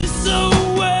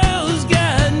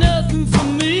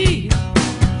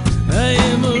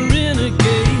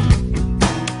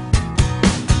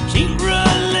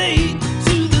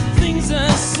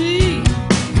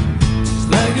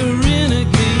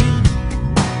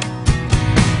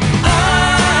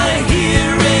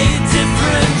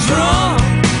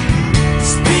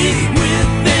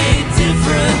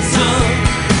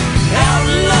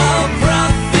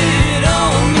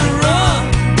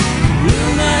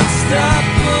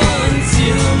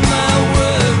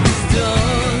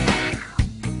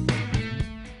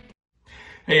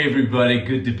Hey everybody,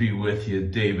 good to be with you.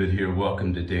 David here.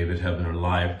 Welcome to David Heaven or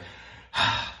Live.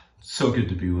 So good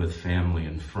to be with family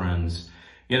and friends.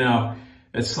 You know,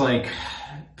 it's like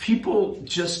people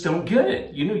just don't get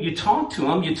it. You know, you talk to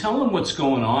them, you tell them what's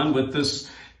going on with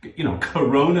this,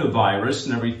 coronavirus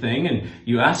and everything, and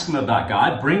you ask them about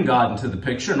God, bring God into the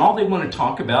picture, and all they want to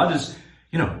talk about is,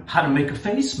 how to make a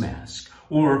face mask.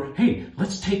 Or, hey,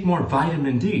 let's take more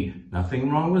vitamin D. Nothing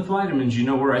wrong with vitamins. You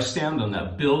know where I stand on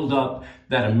that. Build up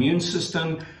that immune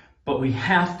system, but we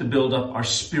have to build up our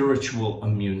spiritual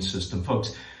immune system.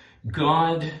 Folks,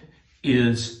 God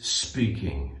is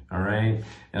speaking, all right?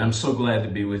 And I'm so glad to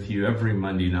be with you every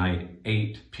Monday night,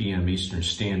 8 p.m. Eastern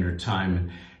Standard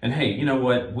Time. And hey, you know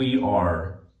what? We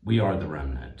are the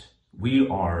remnant. We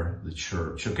are the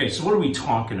church. Okay, so what are we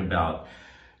talking about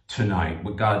tonight?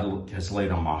 What God has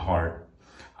laid on my heart.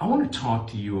 I want to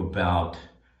talk to you about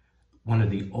one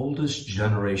of the oldest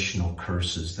generational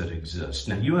curses that exist.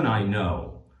 Now, you and I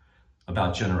know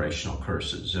about generational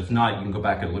curses. If not, you can go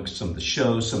back and look at some of the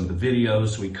shows, some of the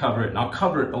videos. We cover it, and I'll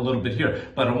cover it a little bit here.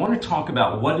 But I want to talk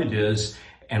about what it is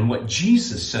and what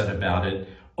Jesus said about it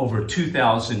over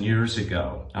 2,000 years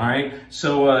ago. All right?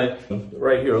 So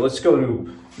right here, let's go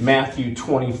to Matthew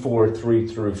 24, 3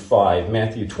 through 5.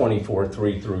 Matthew 24,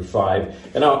 3 through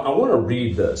 5. And I want to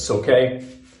read this, okay?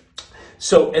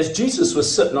 So as Jesus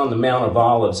was sitting on the Mount of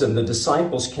Olives and the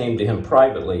disciples came to him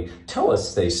privately, "Tell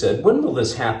us," they said, "when will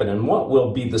this happen, and what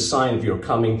will be the sign of your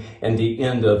coming and the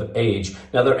end of age?"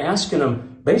 Now they're asking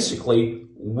him basically,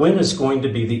 when is going to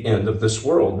be the end of this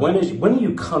world? When are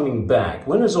you coming back?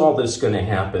 When is all this going to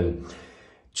happen?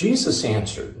 Jesus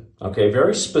answered, okay,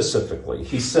 very specifically.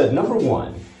 He said, number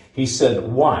one, he said,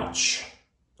 watch.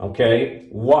 Okay,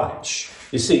 watch.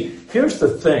 You see, here's the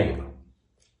thing.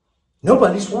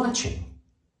 Nobody's watching.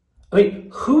 I mean,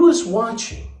 who is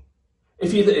watching?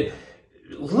 If you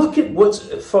look at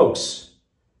folks,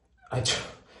 like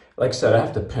I said, I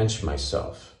have to pinch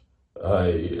myself.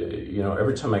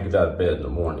 Every time I get out of bed in the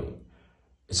morning,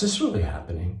 is this really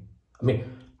happening? I mean,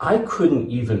 I couldn't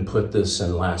even put this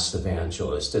in Last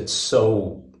Evangelist. It's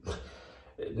so,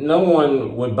 no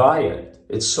one would buy it.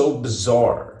 It's so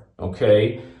bizarre,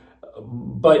 okay?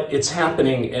 But it's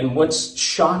happening, and what's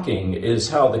shocking is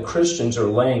how the Christians are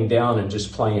laying down and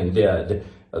just playing dead,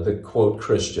 the quote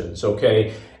Christians,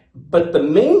 okay? But the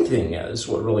main thing is,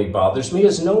 what really bothers me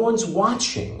is no one's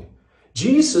watching.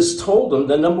 Jesus told them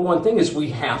the number one thing is we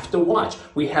have to watch.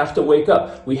 We have to wake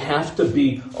up. We have to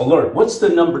be alert. What's the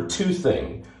number two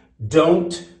thing?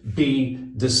 Don't be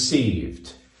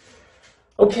deceived.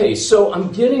 Okay, so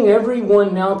I'm getting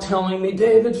everyone now telling me,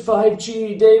 David,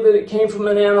 5G, David, it came from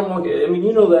an animal. I mean,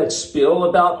 you know that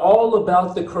spiel all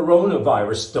about the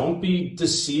coronavirus. Don't be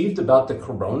deceived about the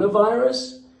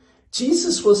coronavirus.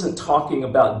 Jesus wasn't talking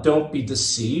about don't be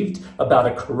deceived about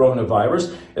a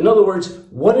coronavirus. In other words,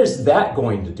 what is that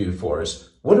going to do for us?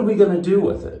 What are we going to do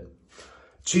with it?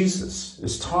 Jesus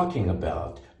is talking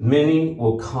about many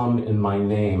will come in my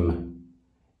name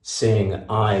saying,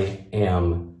 I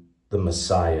am the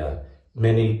Messiah.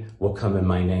 Many will come in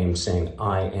my name saying,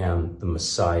 I am the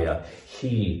Messiah.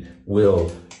 He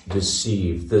will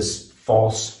deceive. This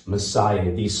false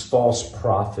Messiah, these false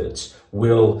prophets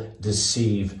will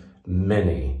deceive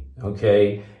many.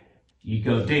 Okay? You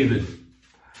go, David,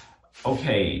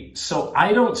 okay, so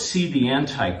I don't see the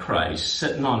Antichrist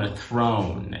sitting on a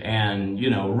throne and,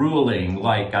 ruling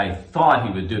like I thought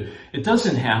he would do. It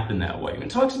doesn't happen that way. When it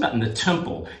talks about in the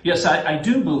temple, yes, I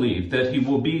do believe that he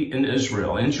will be in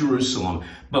Israel, in Jerusalem,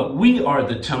 but we are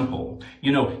the temple.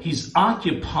 He's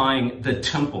occupying the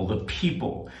temple, the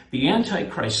people. The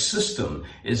Antichrist system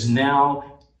is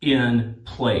now in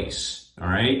place, all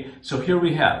right? So here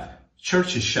we have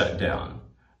churches shut down.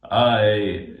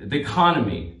 The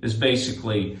economy is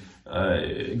basically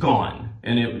gone,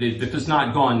 and if it's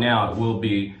not gone now, it will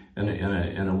be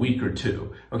in a week or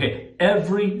two. Okay,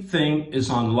 everything is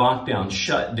on lockdown,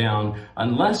 shut down.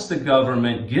 Unless the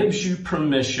government gives you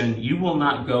permission, you will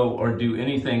not go or do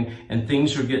anything, and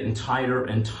things are getting tighter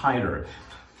and tighter.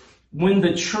 When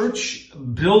the church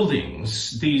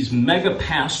buildings, these mega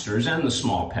pastors and the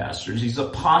small pastors, these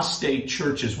apostate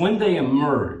churches, when they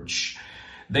emerge,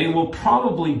 they will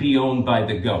probably be owned by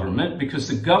the government because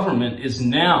the government is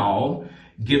now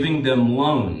giving them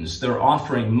loans. They're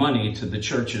offering money to the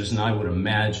churches, and I would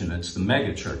imagine it's the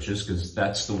mega churches because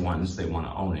that's the ones they want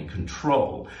to own and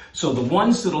control. So the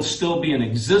ones that'll still be in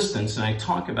existence, and I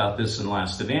talk about this in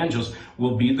Last Evangelist,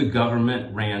 will be the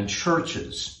government-ran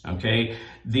churches, okay?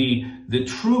 The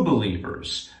true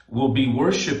believers will be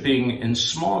worshiping in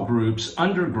small groups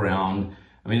underground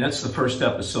I mean, that's the first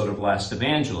episode of Last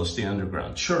Evangelist, the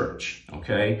underground church,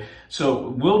 okay? So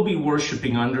we'll be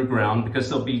worshiping underground because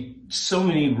there'll be so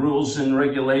many rules and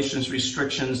regulations,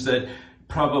 restrictions that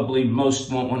probably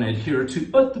most won't want to adhere to,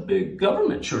 but the big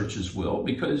government churches will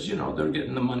because, you know, they're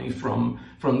getting the money from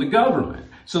the government.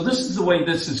 So this is the way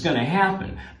this is going to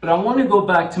happen. But I want to go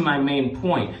back to my main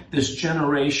point, this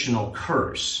generational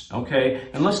curse, okay?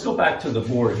 And let's go back to the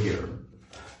board here.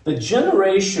 The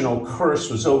generational curse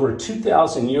was over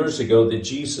 2,000 years ago that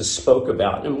Jesus spoke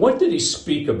about. And what did he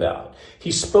speak about?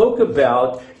 He spoke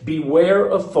about beware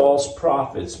of false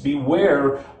prophets.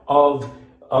 Beware of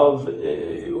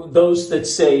those that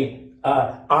say,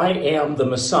 I am the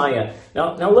Messiah.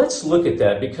 Now let's look at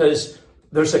that because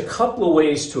there's a couple of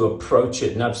ways to approach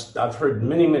it. And I've heard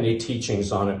many, many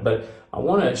teachings on it, but I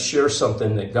want to share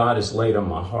something that God has laid on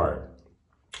my heart.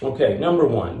 Okay, number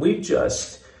one, we've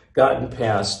just gotten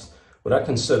past what I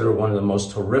consider one of the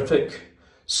most horrific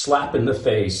slap in the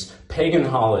face pagan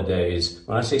holidays.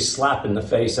 When I say slap in the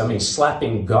face, I mean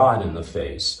slapping God in the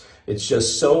face. It's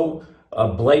just so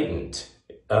blatant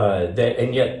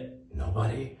and yet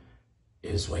nobody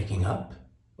is waking up.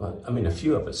 Well, I mean, a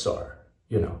few of us are,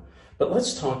 you know. But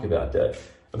let's talk about that,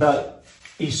 about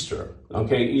Easter.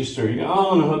 Okay, Easter. You go,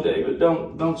 oh no, David,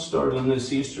 don't start on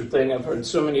this Easter thing. I've heard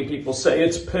so many people say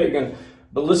it's pagan.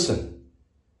 But listen,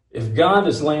 if God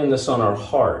is laying this on our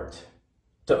heart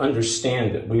to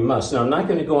understand it, we must. Now, I'm not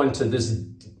going to go into this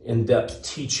in-depth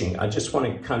teaching. I just want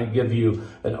to kind of give you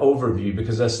an overview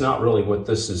because that's not really what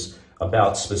this is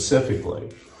about specifically.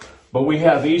 But we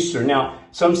have Easter. Now,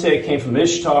 some say it came from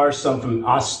Ishtar, some from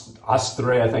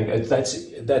Astrea, I think.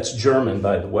 That's German,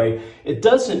 by the way. It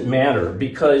doesn't matter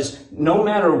because no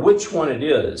matter which one it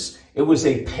is, it was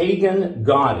a pagan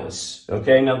goddess.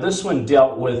 Okay, now this one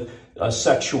dealt with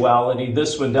sexuality.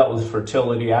 This one dealt with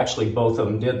fertility. Actually, both of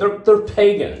them did. They're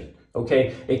pagan.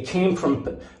 Okay, it came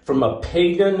from a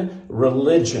pagan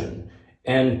religion.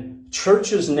 And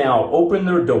churches now open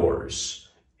their doors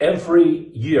every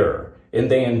year and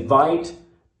they invite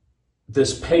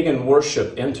this pagan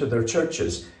worship into their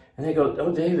churches. And they go,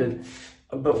 oh, David,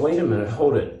 but wait a minute,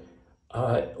 hold it.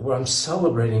 Well, I'm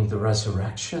celebrating the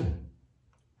resurrection.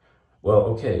 Well,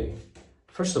 okay.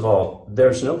 First of all,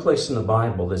 there's no place in the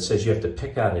Bible that says you have to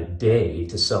pick out a day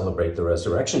to celebrate the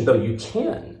resurrection, though you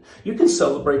can. You can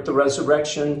celebrate the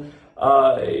resurrection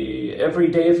every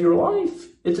day of your life.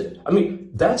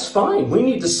 That's fine. We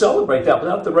need to celebrate that.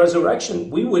 Without the resurrection,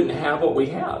 we wouldn't have what we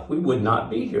have. We would not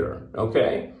be here,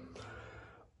 okay?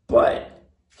 But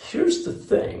here's the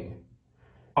thing.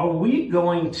 Are we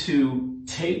going to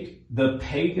take the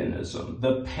paganism,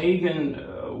 the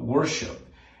pagan worship,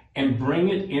 and bring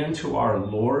it into our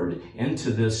Lord,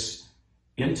 into this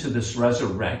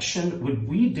resurrection? Would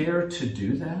we dare to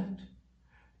do that?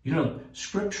 You know,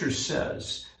 Scripture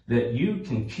says that you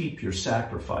can keep your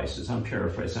sacrifices. I'm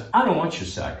paraphrasing. I don't want your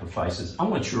sacrifices. I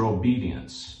want your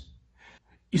obedience.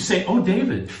 You say, oh,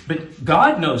 David, but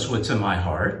God knows what's in my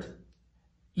heart.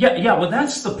 Yeah, well,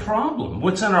 that's the problem.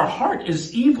 What's in our heart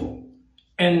is evil.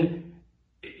 And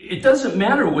it doesn't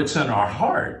matter what's in our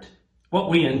heart, what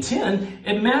we intend.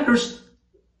 It matters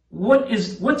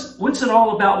what's it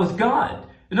all about with God.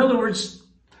 In other words,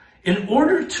 in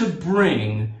order to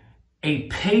bring a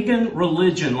pagan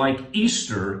religion like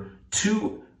Easter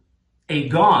to a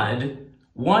God,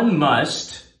 one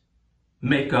must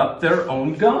make up their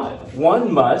own God.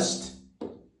 One must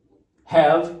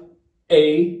have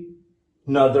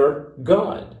another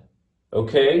God.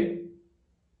 Okay?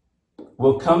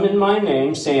 Will come in my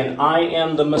name saying, I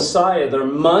am the Messiah. There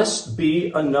must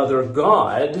be another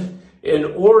God in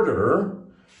order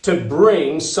to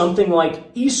bring something like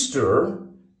Easter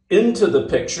into the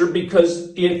picture,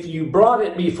 because if you brought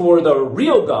it before the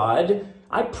real God,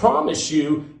 I promise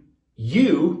you,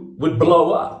 you would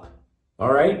blow up.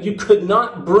 All right? You could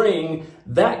not bring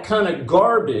that kind of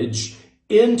garbage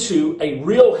into a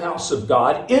real house of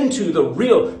God,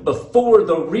 before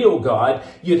the real God.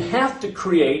 You'd have to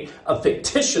create a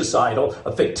fictitious idol,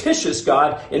 a fictitious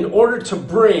God, in order to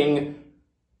bring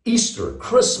Easter,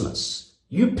 Christmas.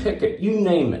 You pick it, you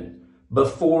name it,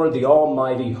 before the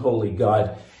Almighty Holy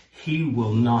God. He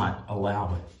will not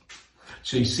allow it.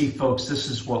 So you see, folks, this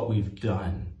is what we've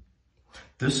done.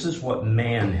 This is what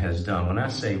man has done. When I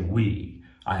say we,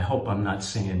 I hope I'm not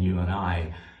saying you and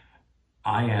I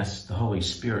ask the Holy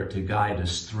Spirit to guide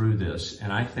us through this.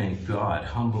 And I thank God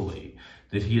humbly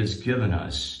that he has given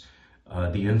us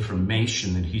the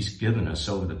information that he's given us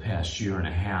over the past year and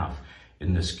a half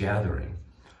in this gathering.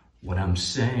 What I'm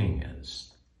saying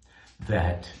is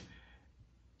that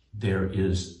there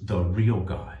is the real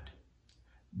God.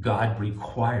 God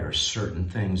requires certain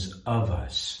things of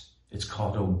us. It's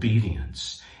called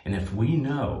obedience. And if we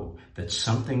know that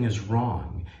something is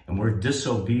wrong and we're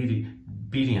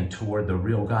disobedient toward the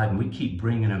real God, and we keep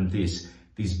bringing him these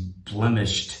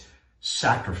blemished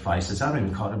sacrifices, I don't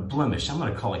even call it a blemish, I'm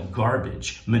going to call it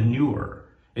garbage, manure.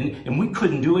 And we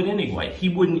couldn't do it anyway. He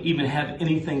wouldn't even have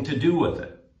anything to do with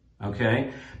it.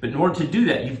 Okay? But in order to do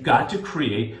that, you've got to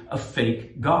create a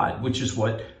fake God, which is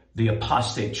what the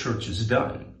apostate church has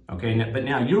done. Okay? But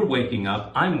now you're waking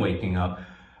up, I'm waking up.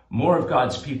 More of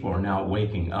God's people are now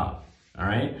waking up. All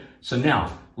right? So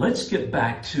now, let's get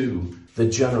back to the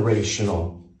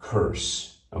generational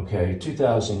curse. Okay?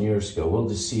 2,000 years ago, we'll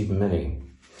deceive many.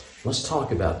 Let's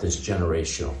talk about this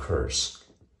generational curse.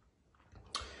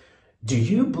 Do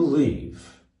you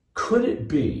believe, could it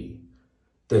be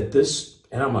that this,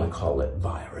 and I'm going to call it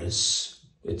virus,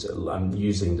 I'm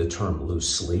using the term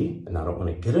loosely, and I don't want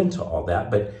to get into all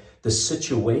that, but the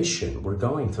situation we're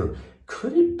going through,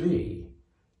 could it be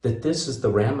that this is the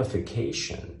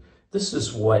ramification? This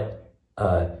is what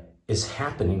is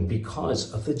happening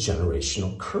because of the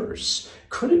generational curse.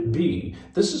 Could it be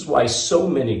this is why so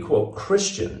many, quote,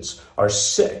 Christians are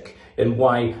sick, and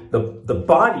why the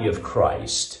body of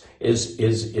Christ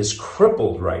is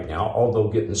crippled right now, although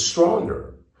getting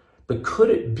stronger? But could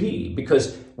it be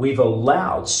because we've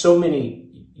allowed so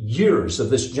many years of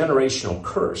this generational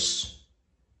curse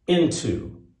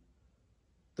into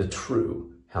the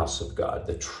true house of God,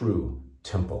 the true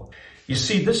temple? You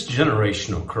see, this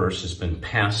generational curse has been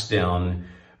passed down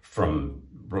from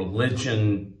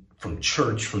religion, from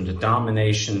church, from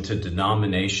denomination to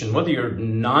denomination, whether you're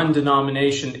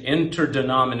non-denomination,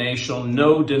 interdenominational,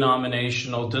 no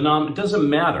denominational, it doesn't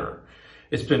matter.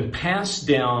 It's been passed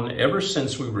down ever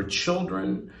since we were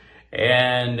children,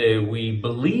 and we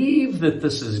believe that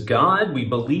this is God. We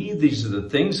believe these are the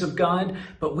things of God,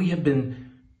 but we have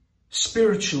been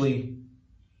spiritually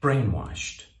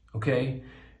brainwashed, okay?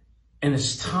 And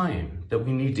it's time that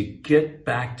we need to get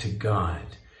back to God.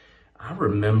 I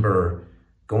remember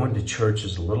going to church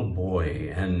as a little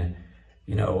boy, and,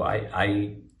 you know,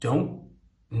 I don't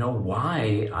know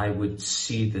why I would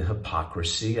see the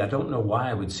hypocrisy. I don't know why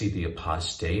I would see the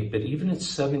apostate, but even at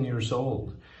 7 years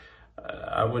old,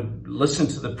 I would listen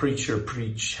to the preacher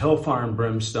preach hellfire and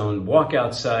brimstone, walk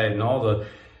outside, and all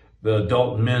the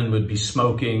adult men would be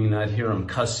smoking, and I'd hear them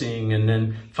cussing, and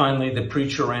then finally the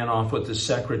preacher ran off with the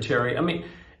secretary. I mean,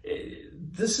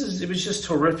 it was just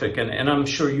horrific, and I'm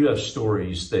sure you have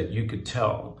stories that you could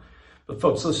tell. But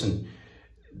folks, listen,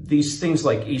 these things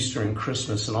like Easter and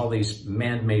Christmas and all these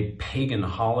man-made pagan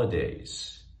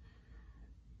holidays,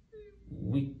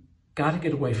 we got to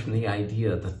get away from the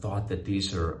idea, the thought that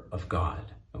these are of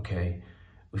God, okay?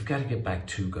 We've got to get back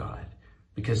to God,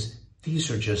 because these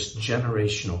are just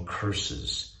generational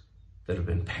curses that have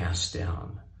been passed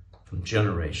down from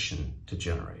generation to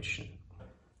generation.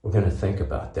 We're going to think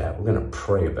about that. We're going to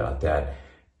pray about that.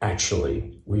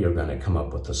 Actually, we are going to come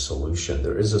up with a solution.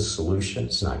 There is a solution.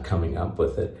 It's not coming up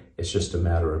with it. It's just a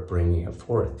matter of bringing it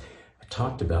forth. I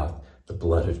talked about the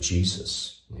blood of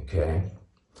Jesus, okay?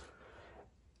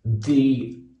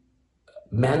 The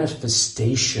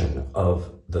manifestation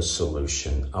of the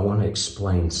solution, I want to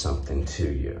explain something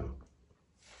to you.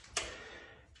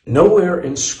 Nowhere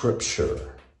in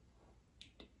Scripture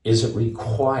is it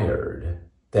required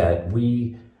that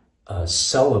we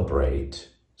celebrate,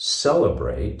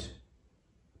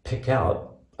 pick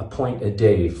out, appoint a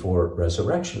day for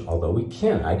resurrection, although we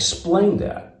can. I explained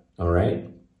that, all right?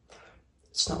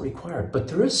 It's not required, but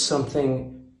there is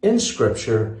something in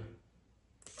Scripture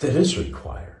that is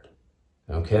required,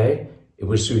 okay? It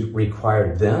was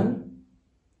required then.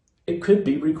 It could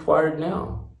be required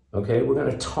now, okay? We're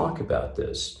going to talk about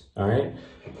this, all right?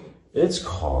 It's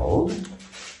called,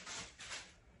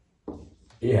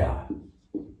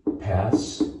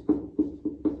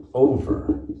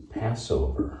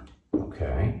 Passover,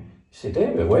 okay? You say,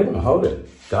 David, wait a minute, hold it.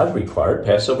 God required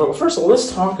Passover. Well, first of all,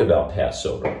 let's talk about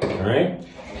Passover, all right?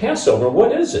 Passover,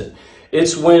 what is it?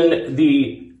 It's when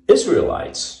the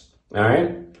Israelites, all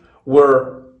right,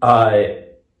 were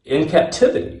in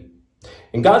captivity.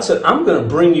 And God said, I'm going to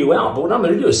bring you out, but what I'm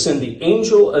going to do is send the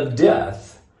angel of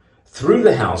death through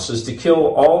the houses to kill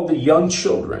all the young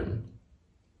children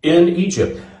in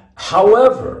Egypt.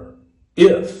 However,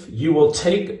 if you will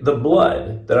take the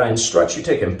blood that I instruct you to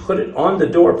take and put it on the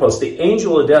doorpost, the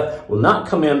angel of death will not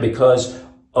come in because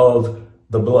of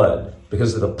the blood,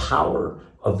 because of the power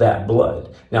of that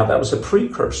blood. Now, that was a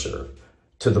precursor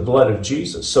to the blood of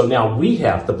Jesus. So now we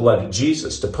have the blood of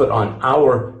Jesus to put on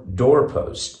our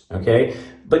doorpost, okay?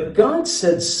 But God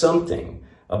said something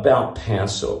about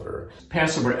Passover.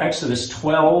 Passover, Exodus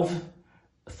 12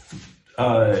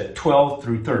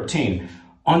 through 13.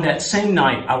 On that same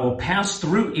night, I will pass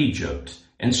through Egypt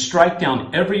and strike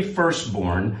down every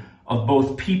firstborn of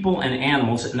both people and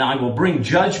animals, and I will bring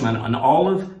judgment on all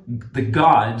of the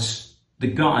gods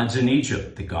in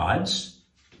Egypt. The gods?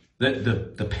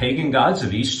 The pagan gods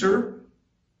of Easter?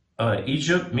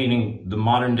 Egypt, meaning the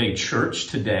modern day church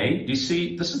today. Do you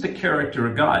see? This is the character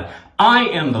of God. I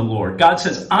am the Lord. God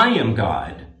says, I am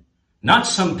God, not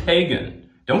some pagan.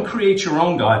 Don't create your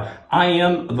own God. I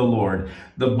am the Lord.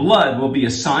 The blood will be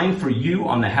a sign for you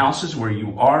on the houses where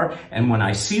you are. And when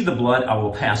I see the blood, I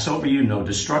will pass over you. No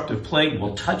destructive plague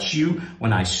will touch you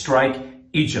when I strike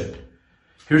Egypt.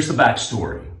 Here's the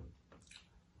backstory.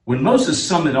 When Moses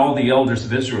summoned all the elders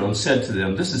of Israel and said to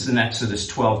them, this is in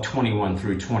Exodus 12:21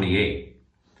 through 28.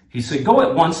 He said, go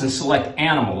at once and select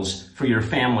animals for your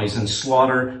families and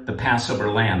slaughter the Passover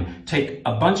lamb. Take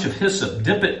a bunch of hyssop,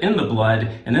 dip it in the blood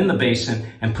and in the basin,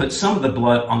 and put some of the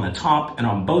blood on the top and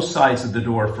on both sides of the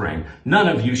door frame. None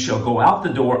of you shall go out the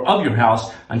door of your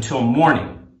house until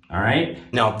morning. All right?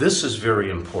 Now, this is very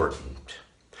important.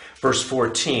 Verse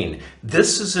 14,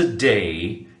 this is a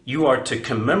day you are to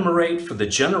commemorate for the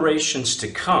generations to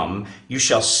come. You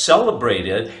shall celebrate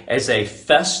it as a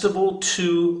festival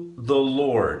to the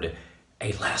Lord,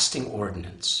 a lasting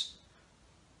ordinance.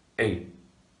 A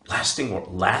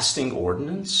lasting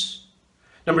ordinance?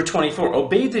 Number 24,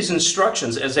 obey these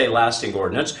instructions as a lasting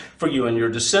ordinance for you and your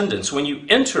descendants. When you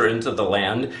enter into the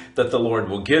land that the Lord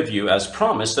will give you as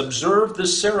promised, observe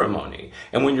this ceremony.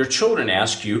 And when your children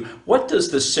ask you, what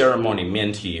does this ceremony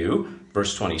mean to you?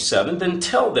 Verse 27, then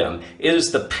tell them, it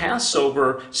is the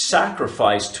Passover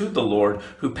sacrifice to the Lord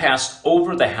who passed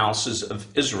over the houses of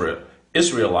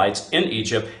Israelites in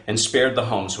Egypt and spared the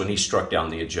homes when he struck down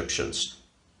the Egyptians.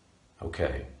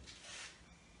 Okay.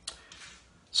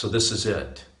 So this is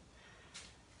it.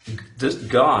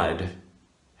 God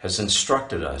has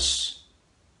instructed us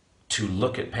to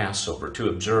look at Passover, to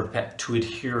observe, to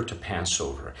adhere to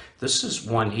Passover. This is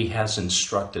one he has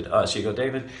instructed us. You go,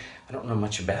 David, I don't know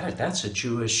much about it. That's a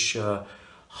Jewish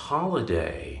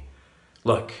holiday.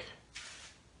 Look,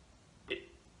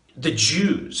 the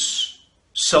Jews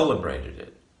celebrated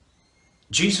it.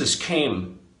 Jesus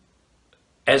came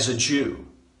as a Jew.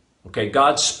 Okay,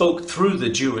 God spoke through the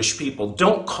Jewish people.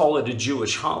 Don't call it a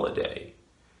Jewish holiday.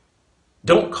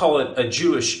 Don't call it a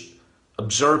Jewish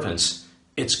observance.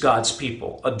 It's God's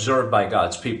people, observed by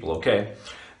God's people, okay?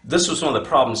 This was one of the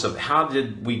problems of how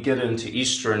did we get into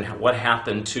Easter and what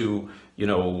happened to,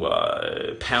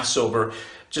 Passover.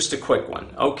 Just a quick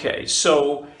one. Okay,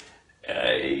 so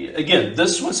again,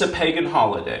 this was a pagan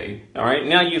holiday, all right?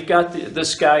 Now you've got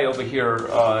this guy over here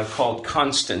called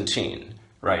Constantine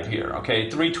right here, okay?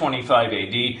 325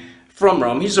 AD from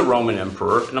Rome. He's a Roman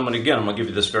emperor, and I'm going to give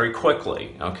you this very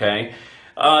quickly, okay?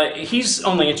 He's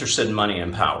only interested in money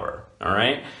and power, all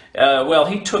right? Well,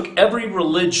 he took every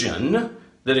religion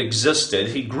that existed,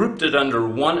 he grouped it under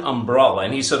one umbrella,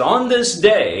 and he said, on this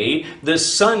day,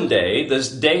 this Sunday,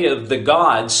 this day of the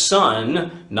God,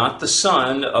 Son, not the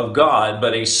Son of God,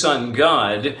 but a Son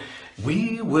God,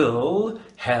 we will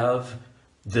have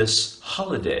this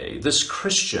holiday, this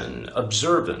Christian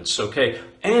observance, okay?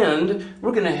 And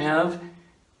we're going to have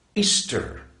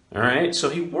Easter, all right?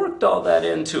 So he worked all that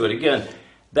into it. Again,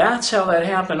 that's how that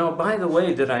happened. Oh, by the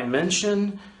way, did I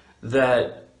mention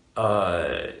that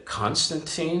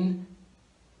Constantine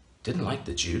didn't like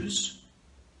the Jews?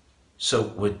 So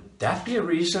would that be a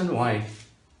reason why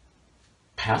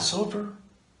Passover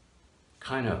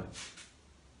kind of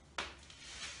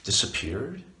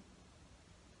disappeared?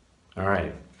 All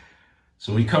right.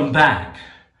 So we come back.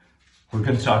 We're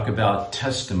going to talk about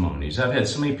testimonies. I've had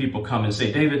so many people come and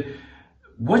say, David,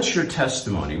 what's your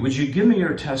testimony? Would you give me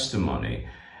your testimony?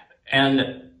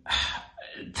 And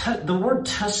the word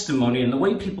testimony and the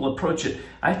way people approach it,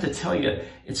 I have to tell you,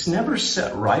 it's never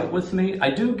set right with me.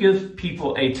 I do give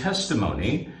people a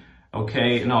testimony,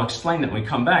 okay, and I'll explain that when we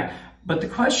come back. But the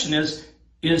question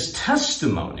is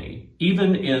testimony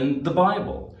even in the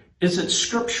Bible? Is it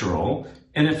scriptural?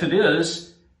 And if it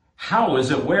is, how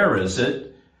is it? Where is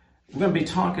it? We're going to be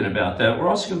talking about that. We're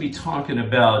also going to be talking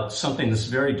about something that's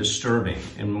very disturbing.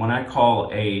 And when I call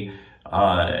a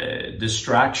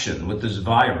distraction with this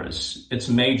virus, it's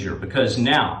major, because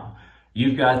now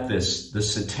you've got the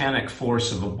satanic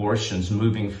force of abortions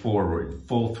moving forward,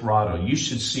 full throttle. You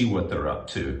should see what they're up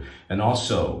to. And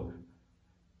also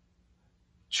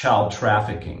child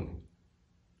trafficking,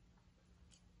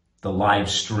 the live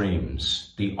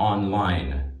streams, the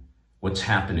online, what's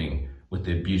happening with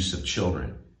the abuse of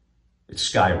children. It's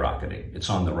skyrocketing. It's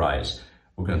on the rise.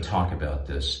 We're going to talk about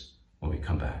this when we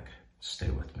come back. Stay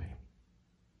with me.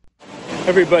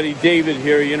 Everybody, David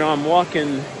here. I'm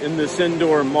walking in this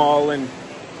indoor mall, and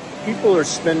People are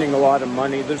spending a lot of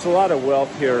money. There's a lot of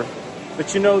wealth here.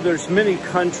 But you know, there's many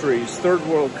countries, third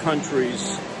world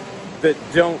countries, that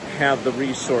don't have the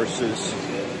resources.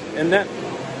 And that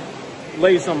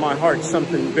lays on my heart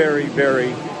something very,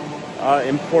 very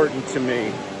important to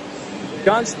me.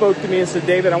 God spoke to me and said,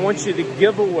 David, I want you to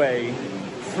give away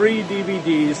 3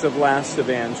 DVDs of Last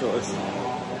Evangelist.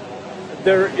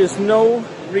 There is no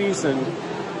reason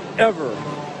ever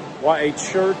why a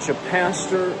church, a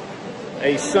pastor,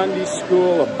 a Sunday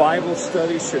school, a Bible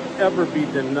study should ever be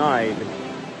denied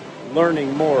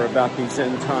learning more about these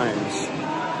end times.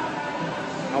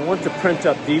 I want to print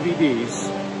up DVDs,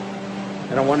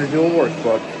 and I want to do a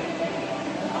workbook,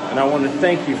 and I want to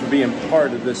thank you for being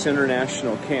part of this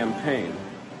international campaign.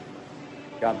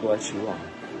 God bless you all.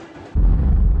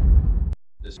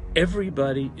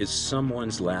 Everybody is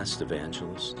someone's last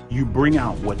evangelist. You bring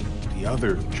out what the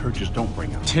other churches don't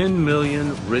bring out. 10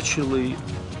 million ritually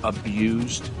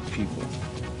abused people.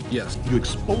 Yes. You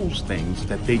expose things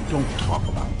that they don't talk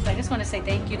about. I just want to say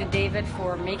thank you to David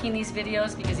for making these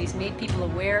videos, because he's made people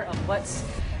aware of what's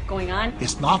going on.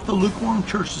 It's not the lukewarm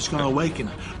church that's going to awaken.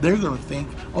 They're going to think,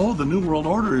 oh, the New World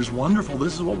Order is wonderful.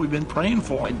 This is what we've been praying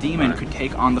for. A demon could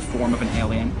take on the form of an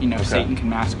alien. You know, Satan can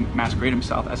masquerade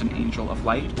himself as an angel of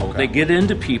light. They get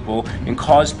into people and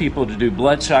cause people to do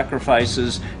blood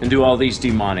sacrifices and do all these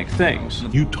demonic things.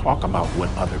 You talk about what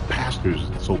other pastors,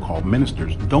 so-called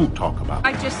ministers, don't talk about.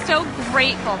 I'm just so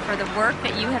grateful for the work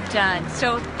that you have done.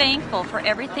 So thankful for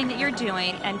everything that you're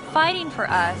doing and fighting for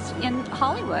us in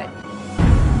Hollywood.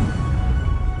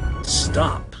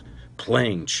 Stop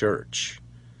playing church.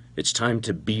 It's time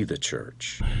to be the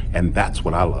church. And that's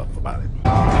what I love about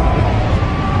it.